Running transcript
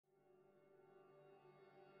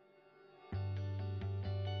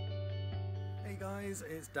guys,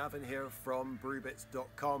 it's Davin here from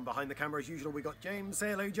brewbits.com. Behind the camera as usual we got James. Say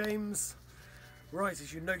hello, James. Right,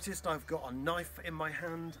 as you noticed, I've got a knife in my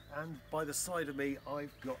hand, and by the side of me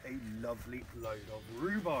I've got a lovely load of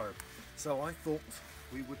rhubarb. So I thought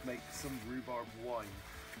we would make some rhubarb wine.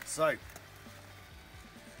 So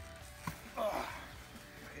look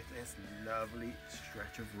at this lovely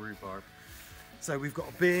stretch of rhubarb. So we've got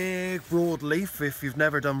a big broad leaf if you've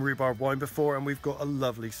never done rhubarb wine before, and we've got a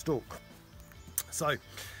lovely stalk. So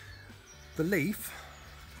the leaf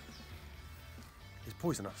is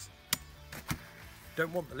poisonous.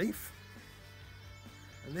 Don't want the leaf.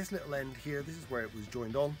 And this little end here, this is where it was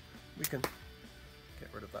joined on. We can get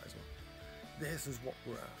rid of that as well. This is what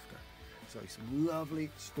we're after. So some lovely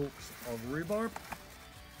stalks of rhubarb.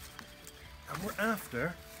 And we're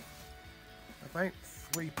after about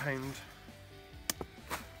 £3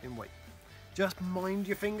 in weight. Just mind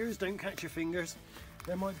your fingers, don't catch your fingers.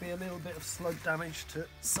 There might be a little bit of slug damage to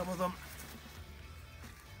some of them.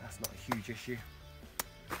 That's not a huge issue.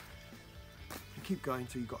 You keep going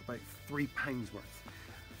until you've got about £3 worth.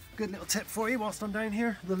 Good little tip for you whilst I'm down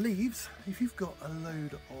here. The leaves, if you've got a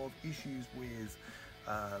load of issues with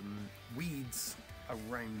weeds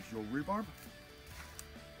around your rhubarb,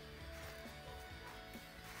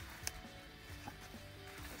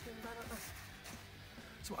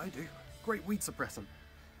 that's what I do. Great weed suppressant.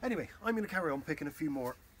 Anyway, I'm going to carry on picking a few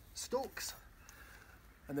more stalks,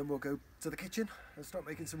 and then we'll go to the kitchen and start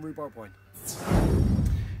making some rhubarb wine.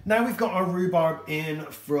 Now we've got our rhubarb in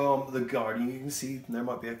from the garden. You can see there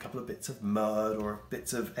might be a couple of bits of mud or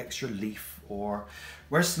bits of extra leaf or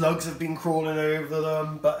where slugs have been crawling over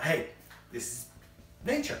them, but hey, this is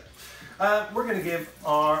nature. We're going to give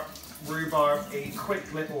our rhubarb a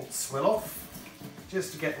quick little swill off,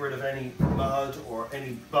 just to get rid of any mud or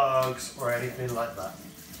any bugs or anything like that.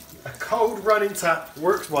 A cold running tap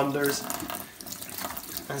works wonders,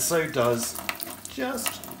 and so does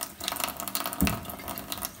just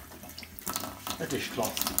a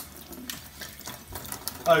dishcloth.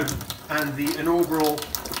 Oh, and the inaugural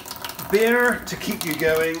beer to keep you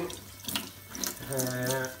going,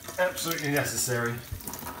 absolutely necessary.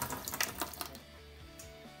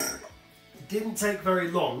 It didn't take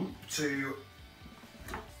very long to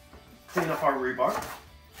clean up our rhubarb.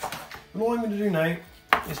 And all I'm going to do now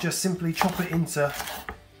is just simply chop it into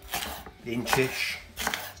inchish,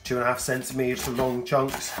 2.5 centimetres long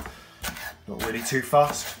chunks. Not really too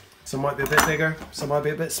fast. Some might be a bit bigger, some might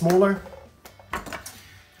be a bit smaller.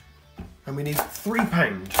 And we need £3.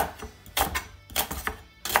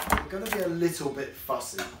 I'm going to be a little bit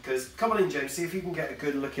fussy because, come on in James, see if you can get a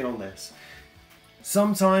good look in on this.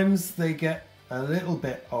 Sometimes they get a little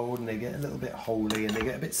bit old and they get a little bit holy and they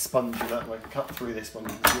get a bit spongy. That way, cut through this one,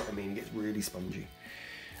 you see what I mean, it gets really spongy.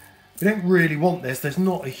 We don't really want this. There's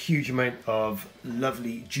not a huge amount of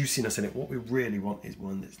lovely juiciness in it. What we really want is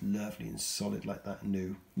one that's lovely and solid like that,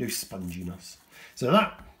 no sponginess. So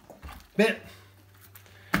that bit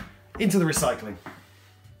into the recycling.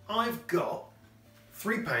 I've got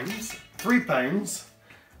 £3,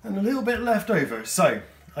 and a little bit left over. So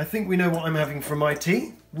I think we know what I'm having for my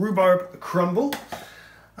tea. Rhubarb crumble.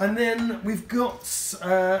 And then we've got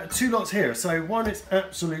 2 lots here. So one is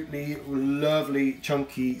absolutely lovely,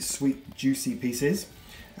 chunky, sweet, juicy pieces.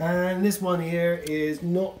 And this one here is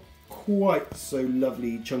not quite so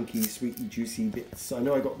lovely, chunky, sweet, juicy bits. I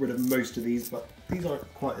know I got rid of most of these, but these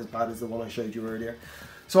aren't quite as bad as the one I showed you earlier.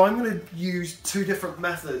 So I'm going to use 2 different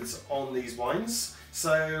methods on these wines.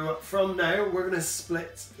 So from now we're going to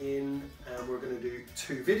split in and we're going to do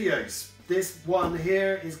 2 videos. This one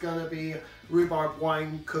here is going to be rhubarb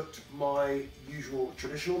wine cooked my usual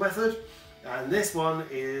traditional method, and this one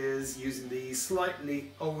is using the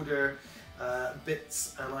slightly older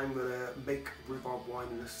bits, and I'm going to make rhubarb wine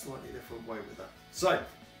in a slightly different way with that. So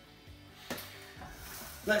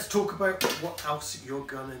let's talk about what else you're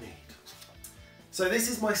going to need. So this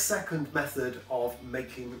is my second method of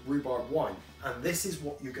making rhubarb wine, and this is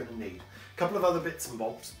what you're going to need. A couple of other bits and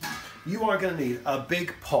bobs. You are going to need a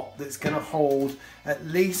big pot that's going to hold at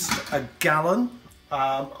least a gallon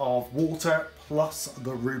of water plus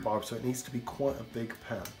the rhubarb, so it needs to be quite a big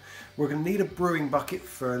pan. We're going to need a brewing bucket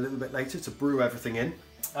for a little bit later to brew everything in,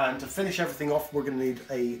 and to finish everything off we're going to need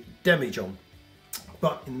a demijohn.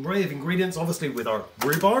 But in way of ingredients, obviously with our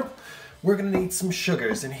rhubarb, we're going to need some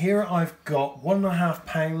sugars, and here I've got 1.5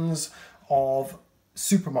 pounds of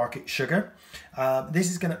supermarket sugar. This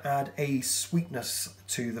is going to add a sweetness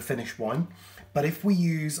to the finished wine, but if we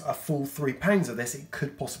use a full £3 of this, it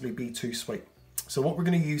could possibly be too sweet. So what we're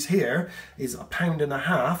going to use here is 1.5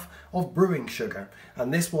 pounds of brewing sugar,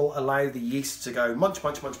 and this will allow the yeast to go munch,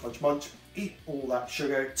 munch, munch, munch, munch, eat all that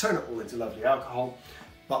sugar, turn it all into lovely alcohol,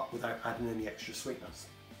 but without adding any extra sweetness.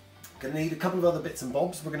 Going to need a couple of other bits and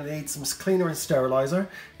bobs. We're going to need some cleaner and sterilizer.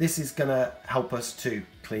 This is going to help us to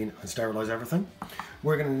clean and sterilize everything.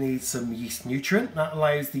 We're going to need some yeast nutrient. That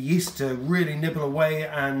allows the yeast to really nibble away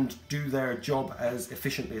and do their job as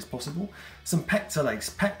efficiently as possible. Some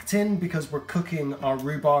pectolase. Pectin, because we're cooking our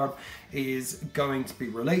rhubarb, is going to be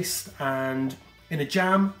released, and in a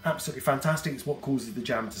jam, absolutely fantastic. It's what causes the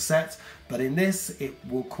jam to set. But in this, it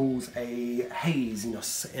will cause a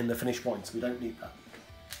haziness in the finished wine, so we don't need that.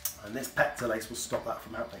 And this pectolase will stop that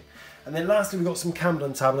from happening. And then lastly, we've got some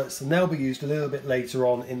Camden tablets, and they'll be used a little bit later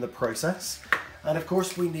on in the process. And of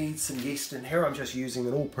course, we need some yeast in here. I'm just using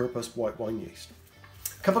an all-purpose white wine yeast.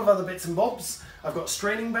 A couple of other bits and bobs. I've got a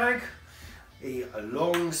straining bag, a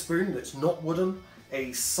long spoon that's not wooden,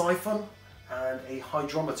 a siphon, and a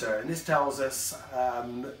hydrometer. And this tells us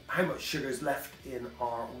how much sugar is left in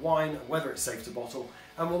our wine, whether it's safe to bottle,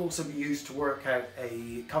 and will also be used to work out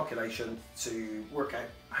a calculation to work out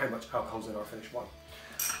how much alcohol's in our finished wine.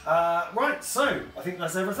 Right, so I think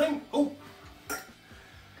that's everything. Oh,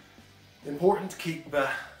 important to keep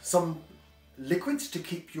some liquids to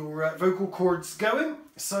keep your vocal cords going.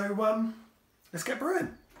 So let's get brewing.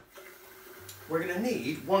 We're going to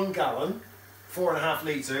need 1 gallon, 4.5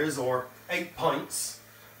 litres or 8 pints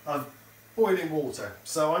of boiling water.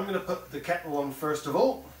 So I'm going to put the kettle on first of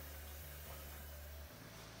all.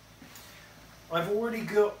 I've already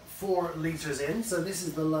got 4 litres in, so this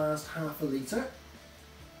is the last half a litre.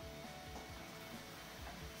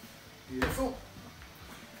 Beautiful.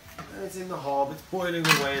 And it's in the hob, it's boiling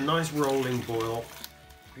away, a nice rolling boil.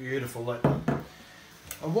 Beautiful like that.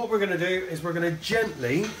 And what we're going to do is we're going to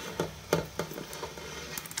gently...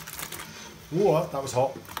 Whoa, that was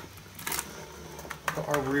hot. Put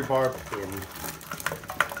our rhubarb in.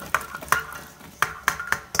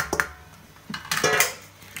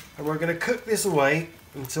 And we're going to cook this away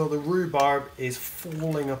until the rhubarb is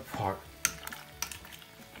falling apart.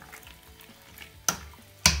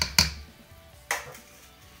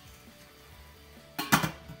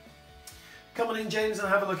 Come on in, James, and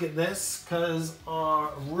have a look at this, because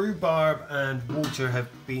our rhubarb and water have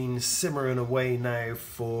been simmering away now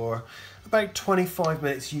for about 25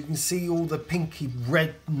 minutes. You can see all the pinky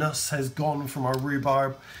redness has gone from our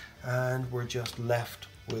rhubarb, and we're just left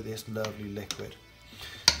with this lovely liquid.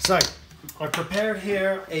 So I prepared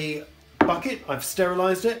here a bucket. I've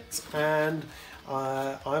sterilized it, and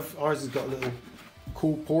ours has got a little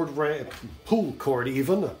cool pull cord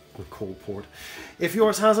even, a cool cord. If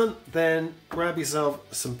yours hasn't, then grab yourself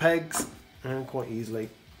some pegs and quite easily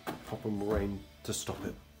pop them around to stop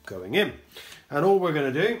it going in. And all we're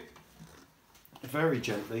going to do, very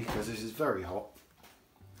gently, because this is very hot,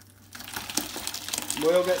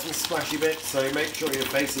 we'll get some splashy bits, so make sure your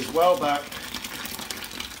face is well back.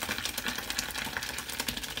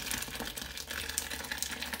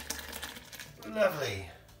 Lovely.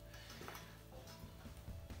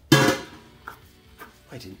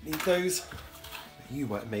 I didn't need those, but you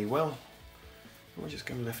may well. We're just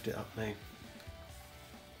going to lift it up now.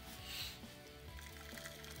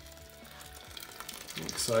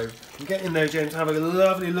 So get in there, James, have a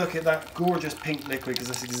lovely look at that gorgeous pink liquid, because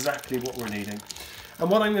that's exactly what we're needing. And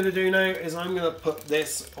what I'm going to do now is I'm going to put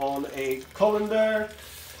this on a colander.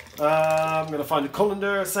 I'm going to find a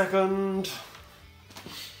colander a second.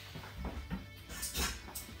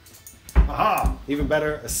 Aha! Even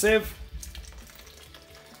better, a sieve.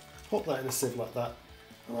 Put that in a sieve like that.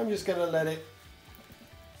 And I'm just going to let it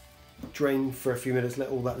drain for a few minutes, let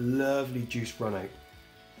all that lovely juice run out.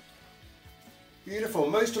 Beautiful.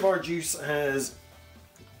 Most of our juice has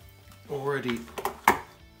already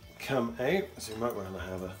come out, so you might want to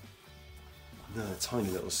have another tiny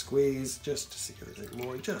little squeeze just to see a little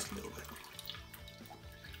more, just a little bit.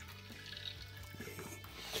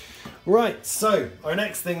 Right, so our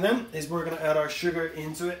next thing then is we're going to add our sugar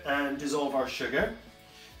into it and dissolve our sugar.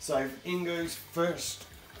 So in goes first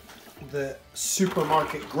the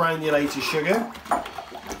supermarket granulated sugar.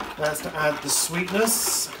 That's to add the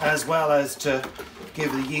sweetness as well as to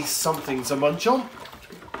give the yeast something to munch on.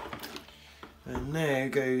 And now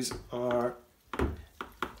goes our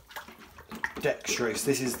dextrose.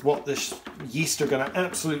 This is what the yeast are going to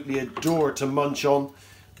absolutely adore to munch on,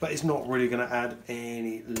 but it's not really going to add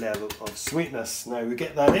any level of sweetness. Now we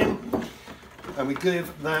get that in and we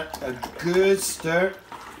give that a good stir.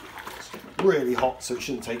 It's really hot, so it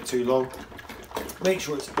shouldn't take too long. Make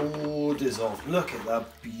sure it's all dissolved. Look at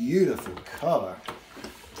that beautiful colour.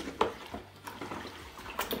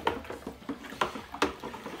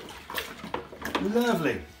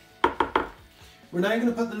 Lovely. We're now going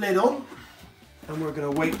to put the lid on and we're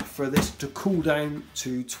going to wait for this to cool down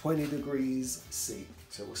to 20 degrees C.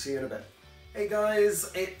 So we'll see you in a bit. Hey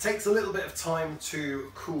guys, it takes a little bit of time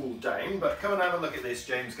to cool down, but come and have a look at this,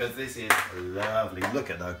 James, because this is lovely. Look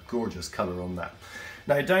at the gorgeous colour on that.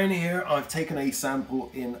 Now down here I've taken a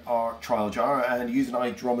sample in our trial jar, and using an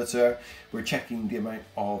hydrometer we're checking the amount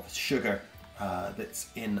of sugar that's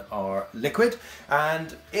in our liquid,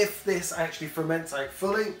 and if this actually ferments out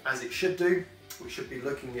fully, as it should do, we should be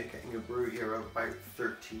looking at getting a brew here of about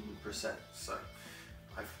 13%. So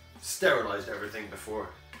I've sterilised everything before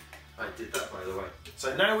I did that, by the way.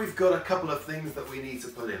 So now we've got a couple of things that we need to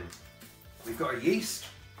put in. We've got our yeast,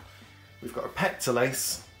 we've got our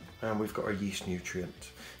pectolase, and we've got our yeast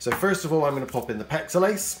nutrient. So first of all, I'm going to pop in the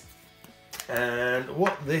pectolase. And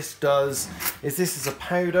what this does is, this is a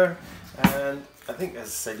powder, and I think, as I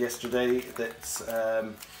said yesterday,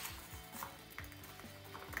 that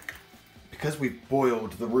because we've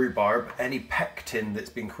boiled the rhubarb, any pectin that's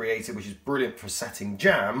been created, which is brilliant for setting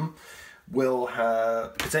jam, will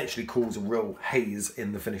potentially cause a real haze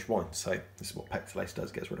in the finished wine. So this is what pectolase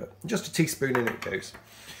does, gets rid of it. Just a teaspoon in it goes.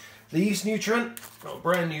 The yeast nutrient, got a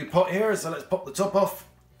brand new pot here, so let's pop the top off.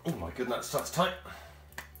 Oh my goodness, that's tight.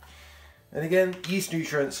 And again, yeast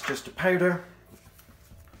nutrient's just a powder.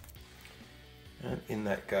 And in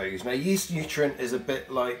that goes. Now yeast nutrient is a bit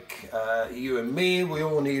like you and me, we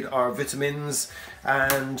all need our vitamins,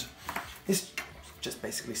 and it's just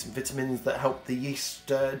basically some vitamins that help the yeast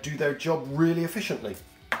do their job really efficiently.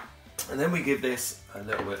 And then we give this a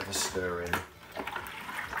little bit of a stir in.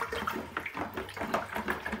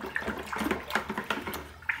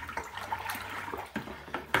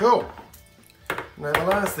 Cool. Now the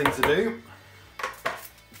last thing to do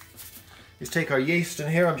is take our yeast, and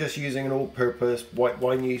here I'm just using an all-purpose white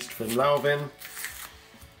wine yeast from Lalvin.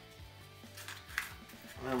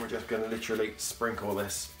 And we're just going to literally sprinkle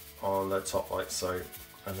this on the top like so,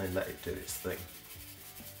 and then let it do its thing.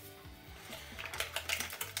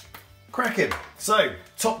 Cracking. So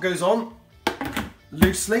top goes on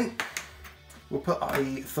loosely. We'll put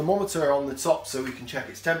a thermometer on the top so we can check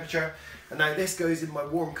its temperature, and now this goes in my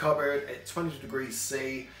warm cupboard at 20 degrees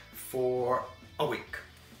C for a week.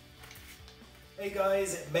 Hey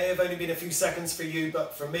guys, it may have only been a few seconds for you,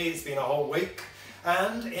 but for me it's been a whole week.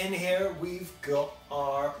 And in here we've got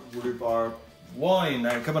our rhubarb wine.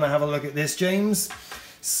 Now come on and have a look at this, James.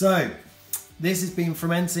 So this has been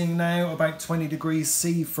fermenting now about 20 degrees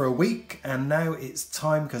C for a week, and now it's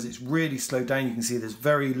time, because it's really slowed down, you can see there's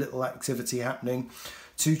very little activity happening,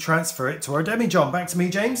 to transfer it to our demijohn. Back to me,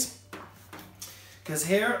 James. Because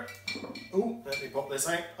here, oh, let me pop this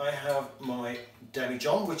out, I have my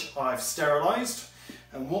demijohn, which I've sterilised.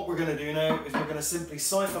 And what we're going to do now is we're going to simply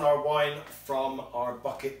siphon our wine from our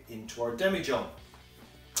bucket into our demijohn.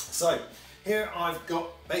 So here I've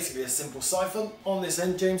got basically a simple siphon. On this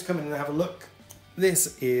end, James, come in and have a look.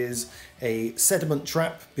 This is a sediment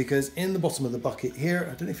trap, because in the bottom of the bucket here,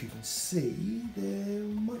 I don't know if you can see, there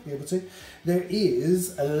might be able to, there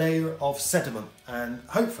is a layer of sediment, and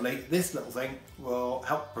hopefully this little thing will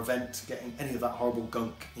help prevent getting any of that horrible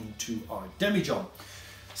gunk into our demijohn.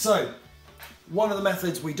 So one of the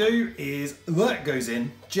methods we do is that goes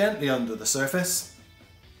in gently under the surface,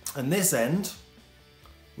 and this end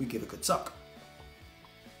we give a good suck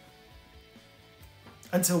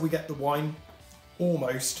until we get the wine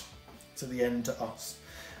almost to the end to us.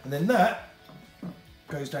 And then that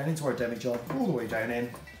goes down into our demijohn, all the way down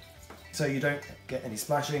in, so you don't get any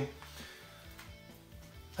splashing.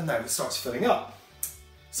 And now it starts filling up.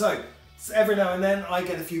 So every now and then I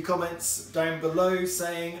get a few comments down below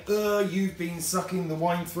saying, you've been sucking the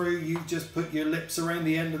wine through, you've just put your lips around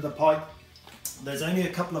the end of the pipe. There's only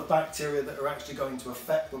a couple of bacteria that are actually going to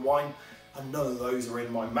affect the wine, and none of those are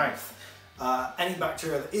in my mouth. Any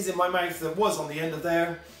bacteria that is in my mouth that was on the end of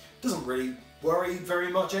there doesn't really worry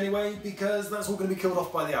very much anyway, because that's all going to be killed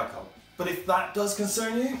off by the alcohol. But if that does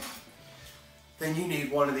concern you, then you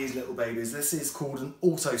need one of these little babies. This is called an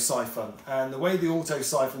auto siphon, and the way the auto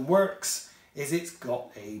siphon works is it's got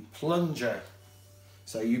a plunger.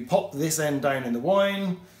 So you pop this end down in the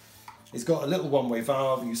wine, it's got a little one-way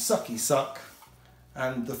valve, you suck,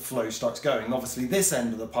 and the flow starts going. Obviously this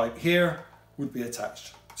end of the pipe here would be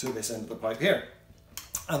attached to this end of the pipe here,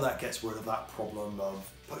 and that gets rid of that problem of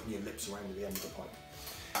putting your lips around the end of the pipe.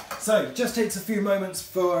 So it just takes a few moments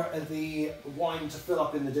for the wine to fill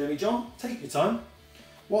up in the demijohn. Take your time.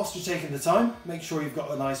 Whilst you're taking the time, make sure you've got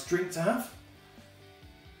a nice drink to have.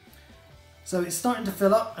 So it's starting to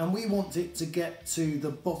fill up, and we want it to get to the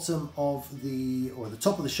bottom of the, or the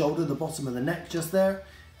top of the shoulder, the bottom of the neck just there,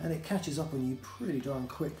 and it catches up on you pretty darn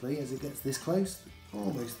quickly as it gets this close.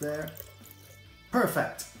 Almost there.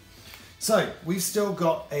 Perfect. So we've still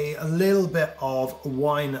got a little bit of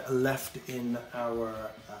wine left in our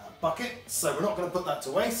bucket, so we're not going to put that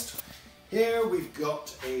to waste. Here we've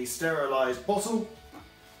got a sterilised bottle,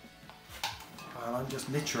 and I'm just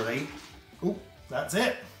literally, oh, that's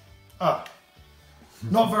it.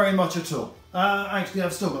 Not very much at all. Actually,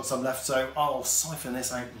 I've still got some left, so I'll siphon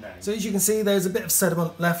this out now. So as you can see, there's a bit of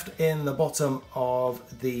sediment left in the bottom of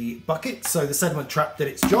the bucket, so the sediment trap did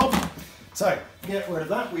its job. So, get rid of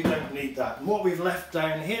that, we don't need that. And what we've left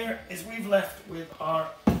down here is we've left with our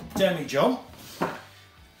demijohn.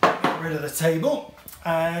 Get rid of the table.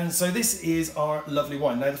 And so this is our lovely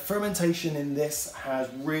wine. Now the fermentation in this has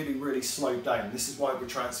really slowed down. This is why we're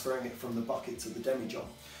transferring it from the bucket to the demijohn.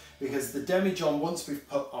 Because the demijohn, once we've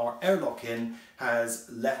put our airlock in, has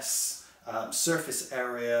less surface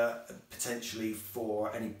area potentially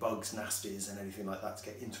for any bugs, nasties and anything like that to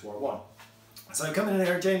get into our wine. So coming in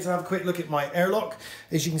here, James, and have a quick look at my airlock.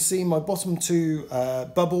 As you can see, my bottom two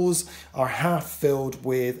bubbles are half filled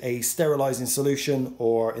with a sterilising solution,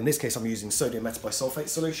 or in this case I'm using sodium metabisulfate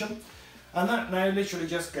solution. And that now literally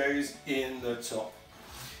just goes in the top.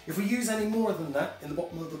 If we use any more than that in the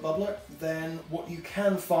bottom of the bubbler, then what you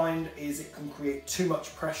can find is it can create too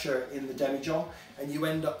much pressure in the demijohn and you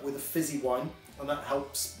end up with a fizzy wine, and that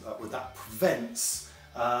helps, or that prevents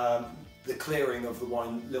the clearing of the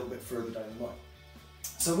wine a little bit further down the line.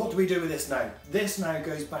 So what do we do with this now? This now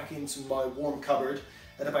goes back into my warm cupboard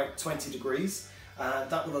at about 20 degrees.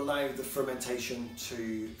 That will allow the fermentation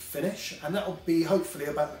to finish, and that will be hopefully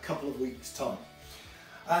about a couple of weeks' time.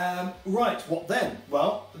 Right, what then?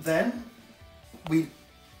 Well, then we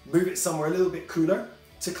move it somewhere a little bit cooler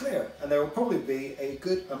to clear, and there will probably be a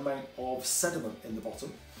good amount of sediment in the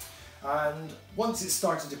bottom. And once it's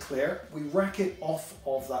started to clear, we rack it off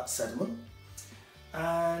of that sediment,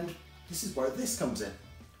 and this is where this comes in.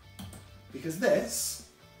 Because this,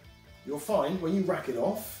 you'll find when you rack it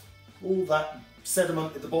off, all that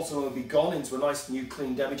sediment at the bottom will be gone into a nice new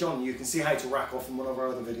clean demijohn, and you can see how to rack off in one of our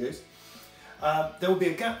other videos. There will be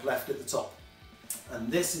a gap left at the top,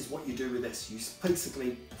 and this is what you do with this. You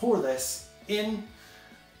basically pour this in,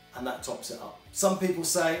 and that tops it up. Some people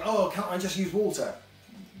say, oh, can't I just use water?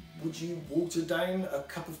 Would you water down a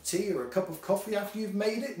cup of tea or a cup of coffee after you've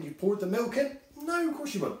made it and you poured the milk in? No, of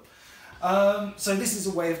course you wouldn't. So this is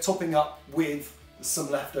a way of topping up with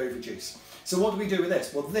some leftover juice. So what do we do with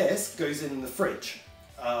this? Well, this goes in the fridge,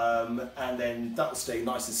 and then that will stay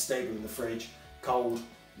nice and stable in the fridge, cold.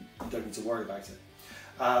 You don't need to worry about it.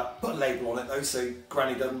 Put a label on it though, so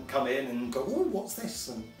Granny doesn't come in and go, oh, what's this?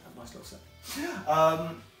 And have a nice little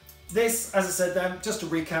sip. This, as I said then, just to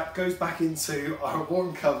recap, goes back into our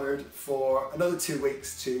warm cupboard for another 2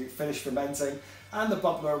 weeks to finish fermenting, and the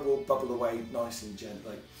bubbler will bubble away nice and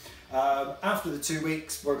gently. After the 2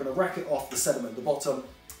 weeks, we're going to rack it off the sediment at the bottom,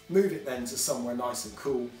 move it then to somewhere nice and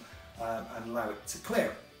cool, and allow it to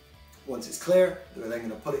clear. Once it's clear, we're then going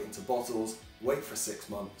to put it into bottles, wait for 6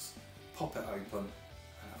 months, pop it open,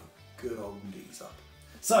 and have a good old ease up.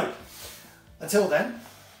 So, until then,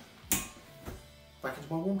 back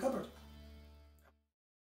into my warm cupboard.